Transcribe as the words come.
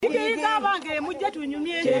bange mujja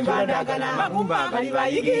tunyumye magumba gali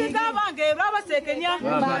bayigiga bange babasekenya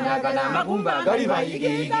magumba gali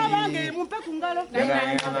bayigiga bange mumpe kungalo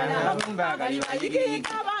magumba gali bayigiga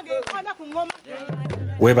bange kwana kungoma.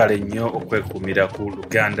 Webale nnyo okwekumira ku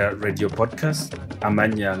Luganda Radio Podcast.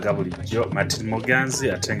 Amanya nga bulijjo Martin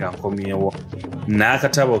Muganzi atenga nkomyewo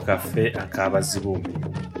n'akatabo kaffe akabazibumbira.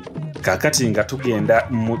 Kakati nga tugenda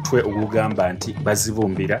mutwe ogugamba nti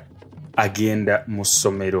Bazibumbira agenda mu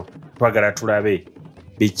ssomero. Twagala tulabe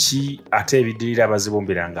biki ate ebidirira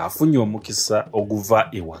Bazibumbira nga afunye omukisa oguva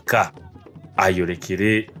ewaka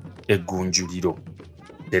ayolekere eggunjuliro.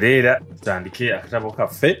 Era tutandike akatabo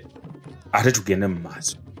kaffe ate tugende mu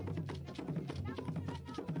maaso.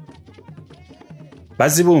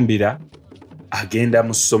 Bazibumbira agenda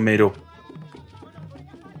mu ssomero.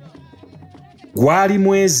 Gwali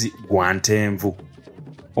mwezi gwa Ntenvu,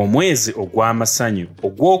 omwezi ogw'amasanyu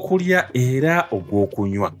ogw'okulya era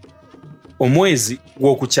ogw'okunywa, omwezi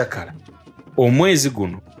gw'okucakala. Omwezi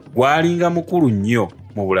guno gwalinga mukulu nnyo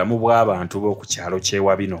mu bulamu bw'abantu b'oku kyalo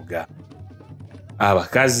ky'Ewabinoga.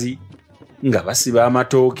 Abakazi nga basiba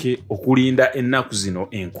amatooke okulinda ennaku zino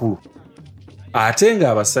enkulu, ate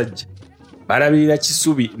nga abasajja balabirira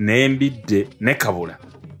Kisubi n'Embidde ne Kabula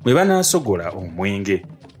bwe banaasogola omwenge.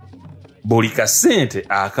 Buli kasente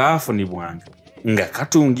akaafunibwanga nga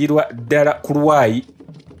katungirwa ddala ku lwayi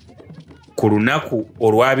ku lunaku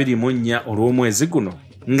olw'24 olw'omwezi guno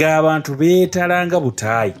ng'abantu beetalanga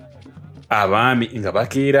butaayi, abaami nga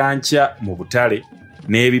bakeera nkya mu butale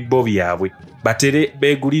n'ebibbo byabwe batere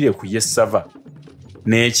beegulire ku yessava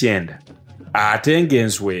n'ekyenda, ate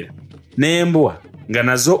ng'enswera n'embwa nga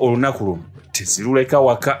nazo olunaku luno teziruleka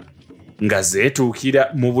waka nga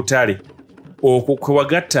zeetuukira mu butale okwo kwe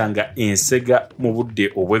wagattanga ensega mu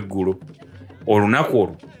budde obw'eggulo. Olunaku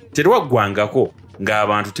olwo terwaggwangako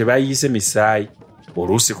ng'abantu tebayiise misaayi,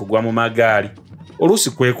 oluusi kugwa mu magaali,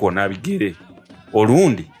 oluusi kwekoona bigere,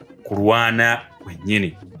 olundi kulwana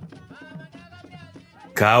kwennyini.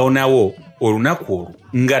 Kaawonawo olunaku olwo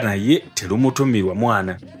nga naye terumutumirwa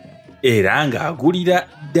mwana, era ng'agulira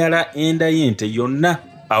ddala enda y'ente yonna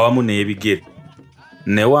awamu n'ebigere,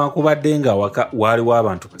 newankubadde nga waka waaliwo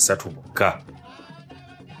abantu 3 bokka.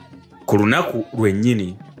 Ku lunaku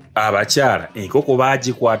lwennyini abakyala enkoko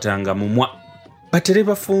baagikwatanga mumwa batere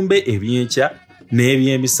bafumbe ebyenkya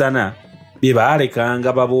n'ebyemisana bye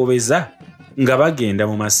baalekanga baboobeza nga bagenda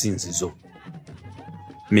mu masinzizo.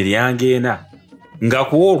 Miryango ena nga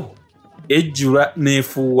ku olwo ejjula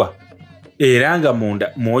n'efuuwa, era nga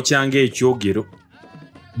munda mwokyanga ekyogero.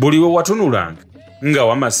 Buli we watunulanga nga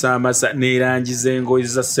wamasaamasa n'erangi z'engoye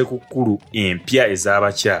za ssekukkulu empya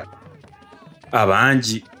ez'abakyala.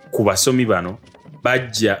 Abangi ku basomi bano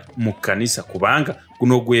bajja mu kkanisa kubanga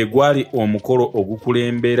guno gwe gwali omukolo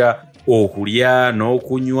ogukulembera okulya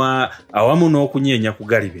n'okunywa awamu n'okunyeenya ku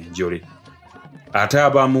galiba enjole. Ate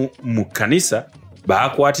abamu mu kkanisa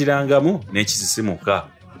baakwatirangamu n'ekisisimuka.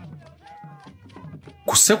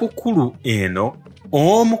 Ku ssekukkulu eno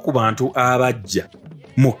omu ku bantu abajja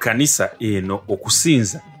mu kkanisa eno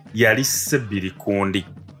okusinza yali Ssebirikundi.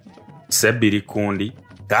 Ssebirikundi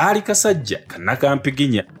kaali kasajja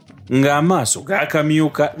kannakampiginya ng'amaaso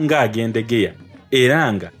gaakamyuka ng'agendegeya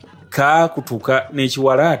era nga kaakutuka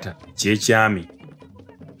n'ekiwalaata ky'ekyami.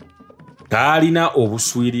 Kaalina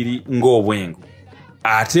obuswiriri ng'obwengu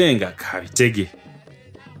ate nga kabitege.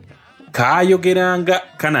 Kaayogeranga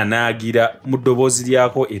kananaagira mu ddoboozi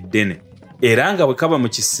lyako eddene, era nga bwe kaba mu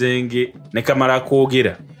kisenge ne kamala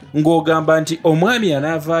kwogera ng'ogamba nti omwami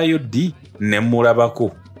anaavaayo ddi ne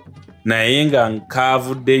mulabako, naye nga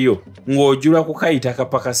kaavuddeyo ng'ojula kukayita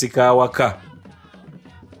kapakasi ka waka.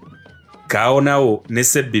 Kaawonawo ne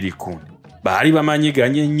Ssebirikundi baali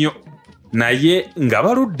bamanyiganye nnyo, naye nga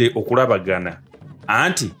baludde okulabagana,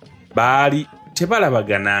 anti baali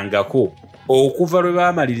tebalabaganangako okuva lwe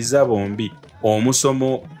baamaliriza bombi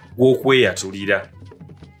omusomo gw'okweyatulira.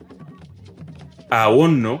 Awo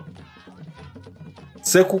nno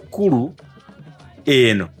Ssekukkulu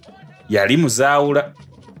eno yali muzaawula.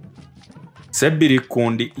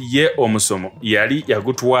 Ssebirikundi ye omusomo yali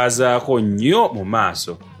yagutwazaako nnyo mu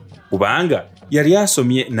maaso kubanga yali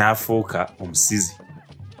asomye n'afuuka omusizi.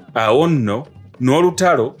 Awo nno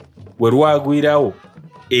n'olutalo we lwagwirawo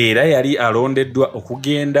era yali alondeddwa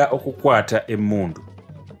okugenda okukwata emmundu,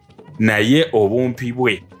 naye obumpi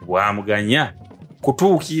bwe bwamuganya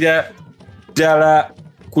kutuukira ddala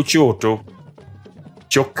ku kyoto.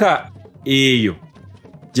 Kyokka eyo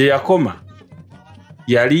gye yakoma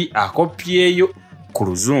yali akopyeyo ku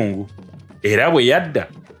Luzungu, era bwe yadda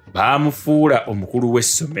baamufuula omukulu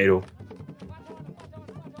w'essomero.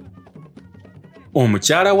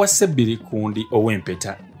 Omukyala wa Ssebirikundi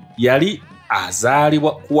ow'empeta yali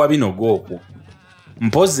azaalibwa kuwa binogo okwo.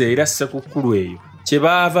 Mpozi era Ssekukkulu eyo kye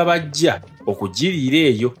baava bajja okugiriira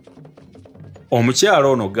eyo. Omukyala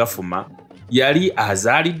ono Gafuma yali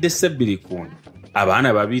azaalidde Ssebirikundi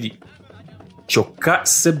abaana 2. Kyokka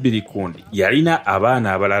Ssebirikundi yalina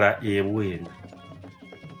abaana abalala ebweru.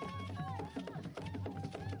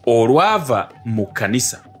 Olwava mu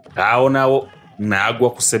kkanisa awonawo n'agwa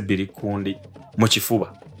ku Ssebirikundi mu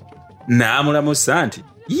kifuba. N'amulamusa nti,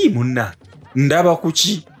 "Yii munna, ndaba ku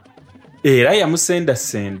ki?" Era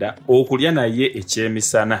yamusendasenda okulya naye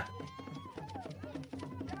ekyemisana.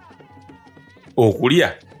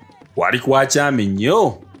 Okulya kwali kwakyami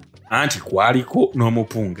nnyo, anti kwaliko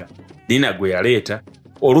n'omupunga Dina gwe yaleeta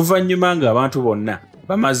oluvannyuma ng'abantu bonna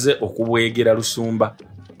bamaze okubwegera lusumba.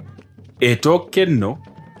 Ettooke nno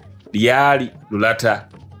lyali lulata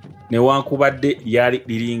newankubadde lyali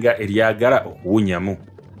liringa eryagala okuwunyamu.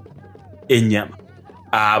 Ennyama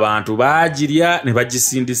abantu baagirya ne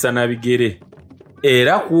bagisindisa na bigere,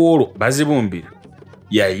 era ku olwo Bazibumbira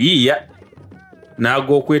yayiiya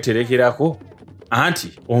n'ag'okweterekerako,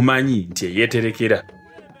 anti omanyi nti eyeeterekera.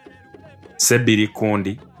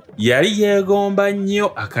 Ssebirikundi yali yeegomba nnyo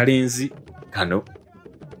akalenzi kano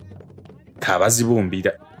ka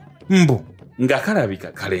Bazibumbira, mbu nga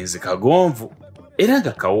kalabika kalenzi kagonvu era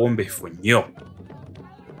nga kawombeefu nnyo.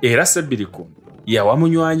 Era Ssebirikundi yawa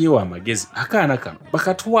munywanyi wa amagezi akaana kano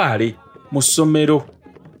bakatwale mu ssomero.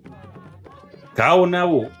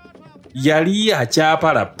 Kaawonawo yali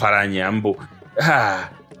akyapalapalanya mbu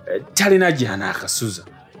talina gy'anaakasuza.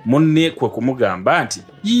 Munne kwe kumugamba nti,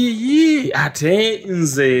 "Yiyi ate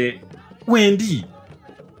nze wendi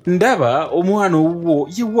ndaba omwana owuwo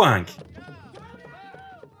ye wange."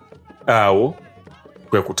 Awo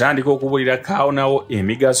kwe kutandika okubulira Kaawonawo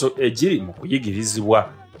emigaso egiri mu kuyigirizibwa,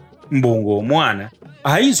 mbu ng'omwana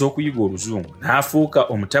ayinza okuyiga Oluzungu n'afuuka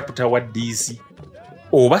omutaputa wa ddiisi,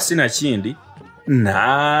 oba sinakindi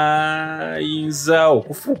n'ayinza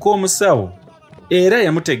okufuuka omusawo. Era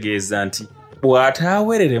yamutegeeza nti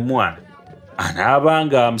bw'ataawerere mwana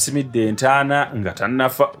anaabanga amusimidde entaana nga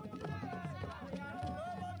tannafa.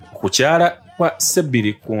 Kukyala kwa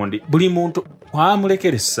Ssebirikundi buli muntu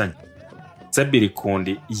kwamulekera essanyu.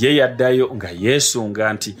 Ssebirikundi ye yaddayo nga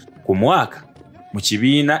yeesunga nti ku mwaka mu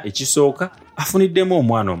kibiina ekisooka afuniddemu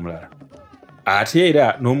omwana omulala, ate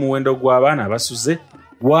era n'omuwendo gw'abaana abasuze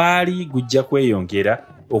gwali gujja kweyongera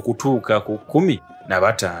okutuuka ku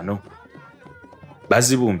 15.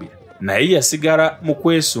 Bazibumbira naye yasigala mu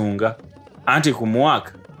kwesunga, anti ku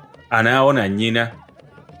mwaka anaawona nnyina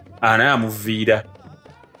anaamuviira,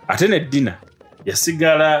 ate ne Dina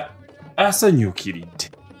yasigala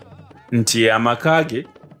asanyuukiridde nti amaka ge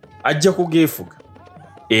ajja kugeefuga,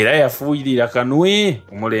 era yafuuyirira kanwe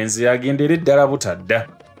omulenzi agendera eddala butadda.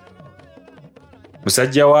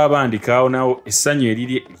 Musajja w'abandi Kaawonawo essanyu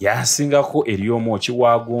erirye lyasingako ery'omwoki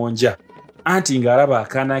wa gonja, anti ng'alaba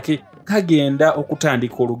akaana ke kagenda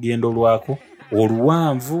okutandika olugendo lwako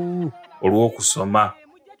oluwanvu olw'okusoma.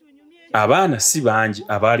 Abaana si bangi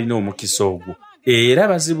abaalina omukisa ogwo, era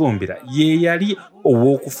Bazibumbira ye yali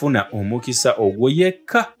ow'okufuna omukisa ogwo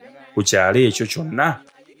yekka ku kyalo ekyo kyonna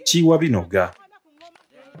kiwa binoga.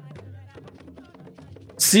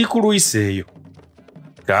 Si ku luyisa eyo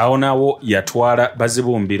Kaawonawo yatwala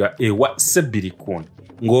Bazibumbira ewa Ssebirikundi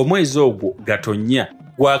ng'omwezi ogwo Gatonnya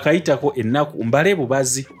gwakayitako ennaku mbale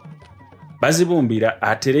bubazi. Bazibumbira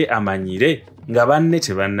atere amanyire nga banne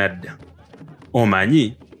tebannadda.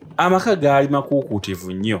 Omanyi amaka gaali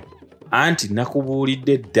makuukutivu nnyo, anti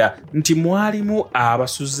nakubuulidde dda nti mwalimu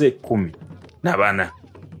abasuze 14,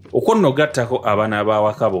 okwo nno gattako abaana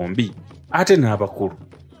b'awaka bombi ate n'abakulu.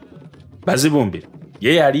 Bazibumbira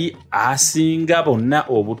ye yali asinga bonna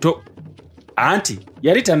obuto, anti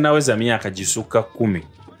yali tannaweza myaka gisukka 10.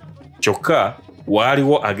 Kyokka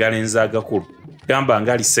waaliwo agalenzi agakulu gamba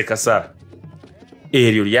ngali Ssekasala.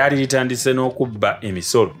 Eryo lyali litandise n'okubba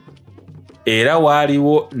emisolo, era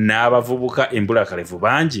waaliwo n'abavubuka embulakalevu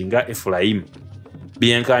bangi nga Efulayimu,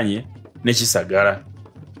 Byenkanye ne Kisagala.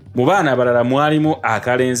 Mu baana abalala mwalimu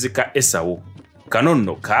akalenzi ka Esawu. Kano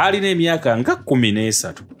nno kaalina emyaka nga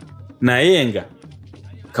 13, naye nga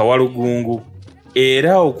kawalugungu,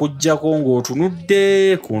 era okuggyako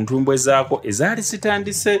ng'otunudde ku ntumbwe zaako ezaali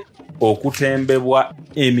zitandise okutembebwa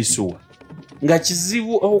emisuwa, nga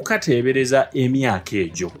kizibu okukateebereza emyaka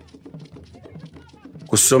egyo.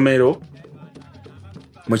 Ku ssomero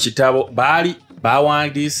mu kitabo baali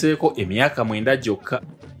bawandiiseeko emyaka 9 gyokka,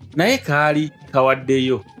 naye kaali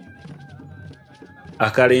kawaddeyo.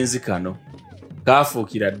 Akalenzi kano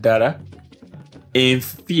kaafuukira ddala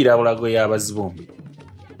enfiirabulago y'Abazibumbira.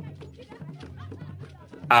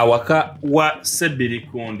 awaka wa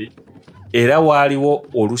Ssebirikundi era waaliwo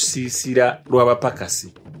olusiisira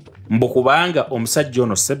lw'abapakasi mbu kubanga omusajja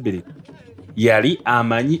ono Ssebirikundi yali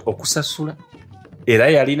amanyi okusasula era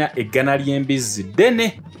yalina eggana ly'embizzi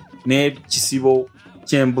ddene n'ekisibo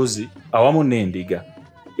ky'embuzi awamu n'endiga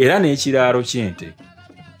era n'ekiraalo ky'ente.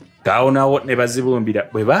 Kaawonawo ne Bazibumbira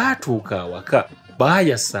bwe baatuuka awaka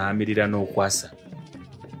baayasaamirira n'okwasa.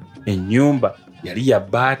 Ennyumba yali ya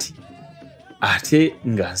bbaati ate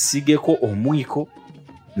nga nsigeko omwiko,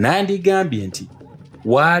 nandigambye nti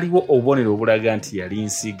waaliwo obubonero obulaga nti yali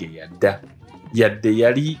nsige yadde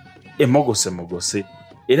yali emogosemogose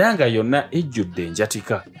era nga yonna ejjudde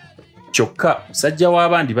enjatika. Kyokka musajja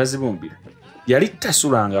w'abandi Bazibumbira yali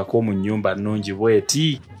tasulangako mu nnyumba nnungi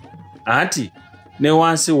bweti, anti ne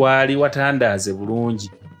wansi waali watandaaze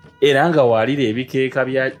bulungi era nga waalira ebikeeka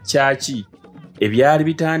bya kyaki ebyali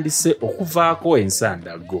bitandise okuvaako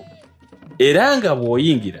ensandago. Era nga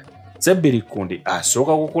bw'oyingira Ssebirikundi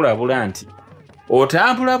asooka kukulabula nti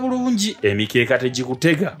otambula bulungi emikeeka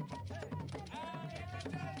tegikutega.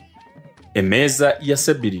 Emmeeza ya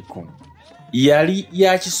Ssebirikundi yali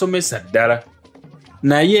yakisomesa ddala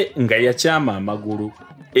naye nga yakyama amagulu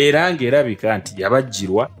era ng'erabika nti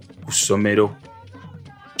yabajjirwa ku ssomero.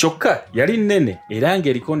 Kyokka yali nnene era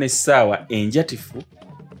ng'eriko n'essaawa enjatifu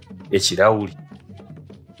ekirawuli.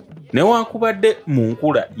 Newankubadde mu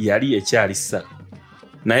nkula yali ekyali ssa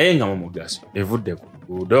naye nga mu mugaso evudde ku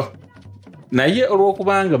luguudo. Naye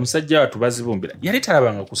olw'okubanga musajja wattu Bazibumbira yali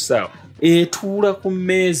talabanga ku ssaawa, etuula ku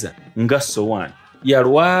mmeeza nga sowaani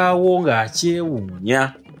yalwawo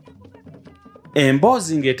ng'akyewuunya.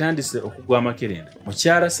 Emboozi ng'etandise okugwa amakerenda,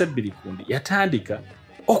 mukyala Ssebirikundi yatandika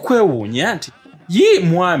okwewuunya nti yi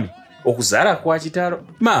mwami okuzaala kwa kitalo,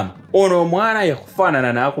 maama ono omwana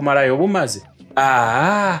yakufaanana n'akumalayo bumaze.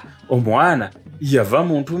 Omwana yava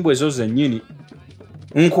mu ntumbu ezo zennyini.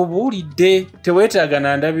 Nkubuulidde teweetaaga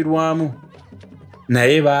nandabirwamu.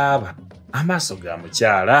 Naye baaba amaaso ga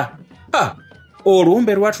mukyala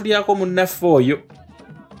olumbe lwatulyako munnaffe oyo.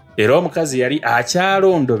 Era omukazi yali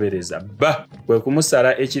akyalondobereza bba kwe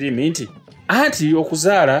kumusala ekirimi nti anti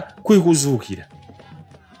okuzaala kwe kuzuukira.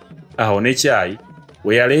 Awo ne kyayi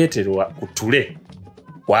we yaleeterwa ku ttule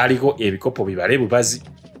kwaliko ebikopo bibale bubazi.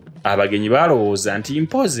 Abagenyi balowooza nti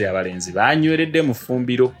mpozi abalenzi banyweredde mu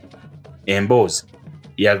ffumbiro. Emboozi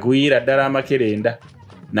yagwira ddala amakerenda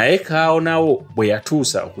naye kaawonawo bwe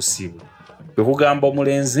yatuusa okusiibula kwe kugamba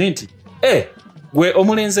omulenzi nti gwe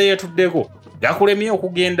omulenzi eyetuddeko gakulemye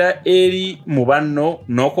okugenda eri mu banno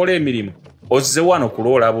n'okola emirimu ozze wano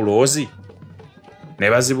kuloola buloozi. Ne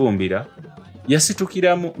Bazibumbira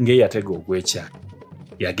yasitukiramu ng'eyatega ogw'ekyalo.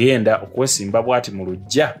 Yagenda okwesimba bw'ati mu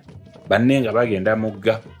luggya banne nga bagenda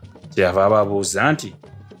mugga. Kyeyava ababuuza nti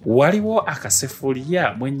waliwo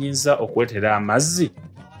akasefulya mwe nnyinza okwetera amazzi?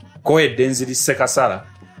 Kowedde nziri Ssekasala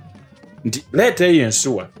nti leeta eyo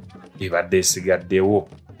ensuwa ebadde esigaddewo.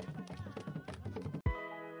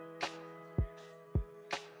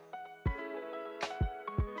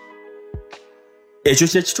 Ekyo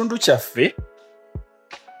kye kitundu kyaffe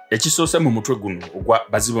ekisoose mu mutwe guno ogwa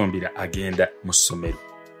Bazibumbira agenda mu ssomero.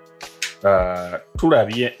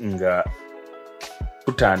 Tulabye nga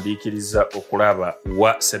tutandiikiriza okulaba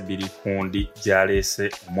wa Ssebirikundi gy'aleese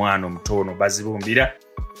omwana omutono Bazibumbira,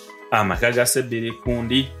 amaka ga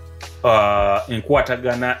Ssebirikundi,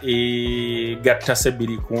 enkwatagana egatta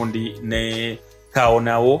Ssebirikundi ne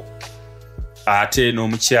kaawonawo ate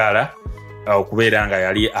n'omukyala okubeera nga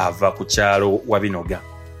yali ava ku kyalo Wabinoga.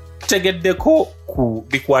 Tutegeddeko ku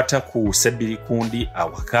bikwata ku Ssebirikundi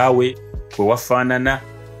awakaawe bwe wafaanana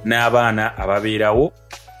n'abaana ababeerawo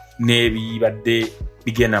n'ebibadde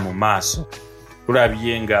bigenda mu maaso.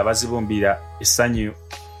 Tulabye nga Bazibumbira essanyu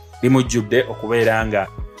limujjudde okubeera nga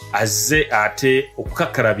azze ate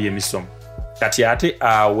okukakkalabya emisomo. Kati ate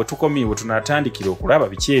we tukomye we tunatandikira okulaba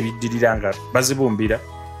biki ebiddirira nga Bazibumbira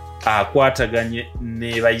akwataganye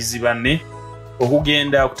ne bayizi banne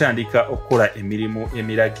okugenda okutandika okukola emirimu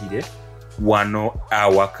emiragire wano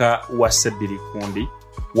awaka wa Ssebirikundi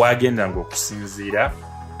wagendanga okusinziira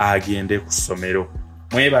agende ku ssomero.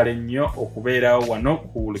 Mwebale nnyo okubeerawo wano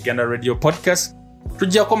ku Luganda Radio Podcast.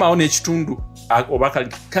 Tujja komawo n'ekitundu oba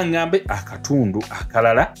kaŋŋambe akatundu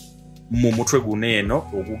akalala mu mutwe guno eno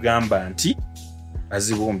ogugamba nti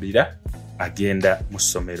Bazibumbira agenda mu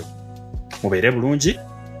ssomero. Mubeere bulungi,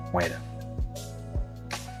 mwera.